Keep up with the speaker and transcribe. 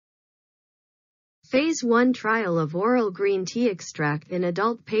Phase 1 trial of oral green tea extract in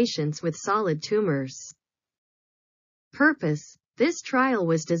adult patients with solid tumors. Purpose: this trial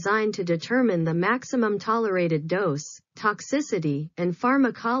was designed to determine the maximum tolerated dose, toxicity, and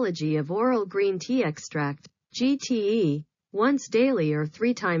pharmacology of oral green tea extract, GTE, once daily or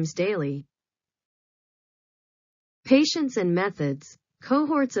 3 times daily. Patients and methods.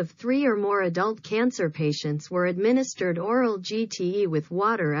 Cohorts of 3 or more adult cancer patients were administered oral GTE with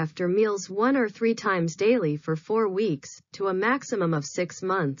water after meals 1 or 3 times daily for 4 weeks, to a maximum of 6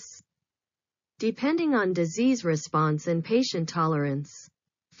 months. Depending on disease response and patient tolerance,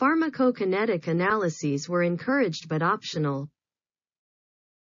 pharmacokinetic analyses were encouraged but optional.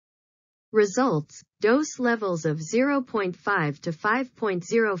 Results: dose levels of 0.5 to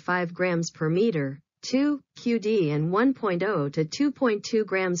 5.05 grams per meter, 2 QD and 1.0 to 2.2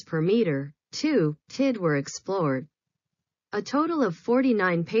 grams per meter, 2 TID were explored. A total of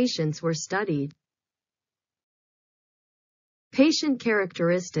 49 patients were studied. Patient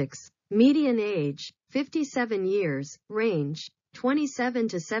characteristics. Median age, 57 years, range, 27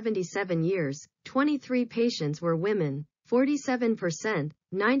 to 77 years, 23 patients were women, 47%,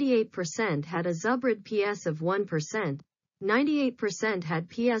 98% had a Zubrid PS of 1%, 98% had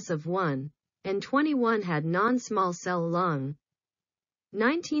PS of 1, and 21 had non-small cell lung.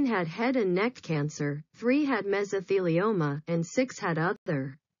 19 had head and neck cancer, 3 had mesothelioma, and 6 had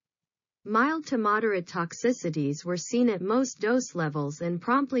other. Mild to moderate toxicities were seen at most dose levels and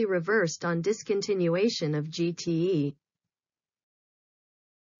promptly reversed on discontinuation of GTE.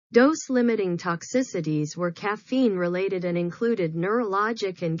 Dose-limiting toxicities were caffeine-related and included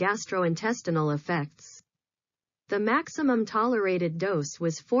neurologic and gastrointestinal effects. The maximum tolerated dose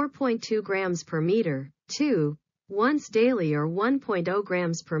was 4.2 grams per meter, 2, once daily or 1.0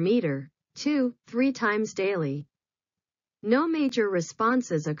 grams per meter, 2, 3 times daily. No major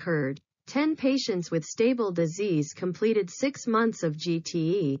responses occurred. 10 patients with stable disease completed 6 months of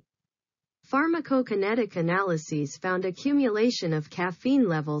GTE. Pharmacokinetic analyses found accumulation of caffeine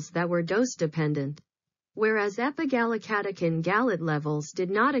levels that were dose-dependent, whereas epigallocatechin gallate levels did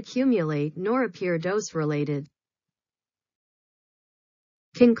not accumulate nor appear dose-related.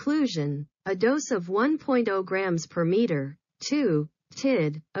 Conclusion: a dose of 1.0 grams per meter, 2,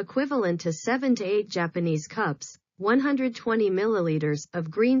 TID, equivalent to 7 to 8 Japanese cups, 120 milliliters,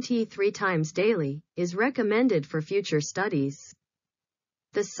 of green tea 3 times daily, is recommended for future studies.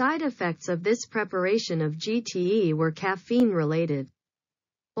 The side effects of this preparation of GTE were caffeine-related.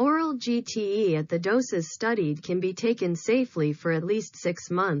 Oral GTE at the doses studied can be taken safely for at least 6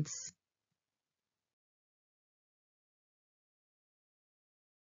 months.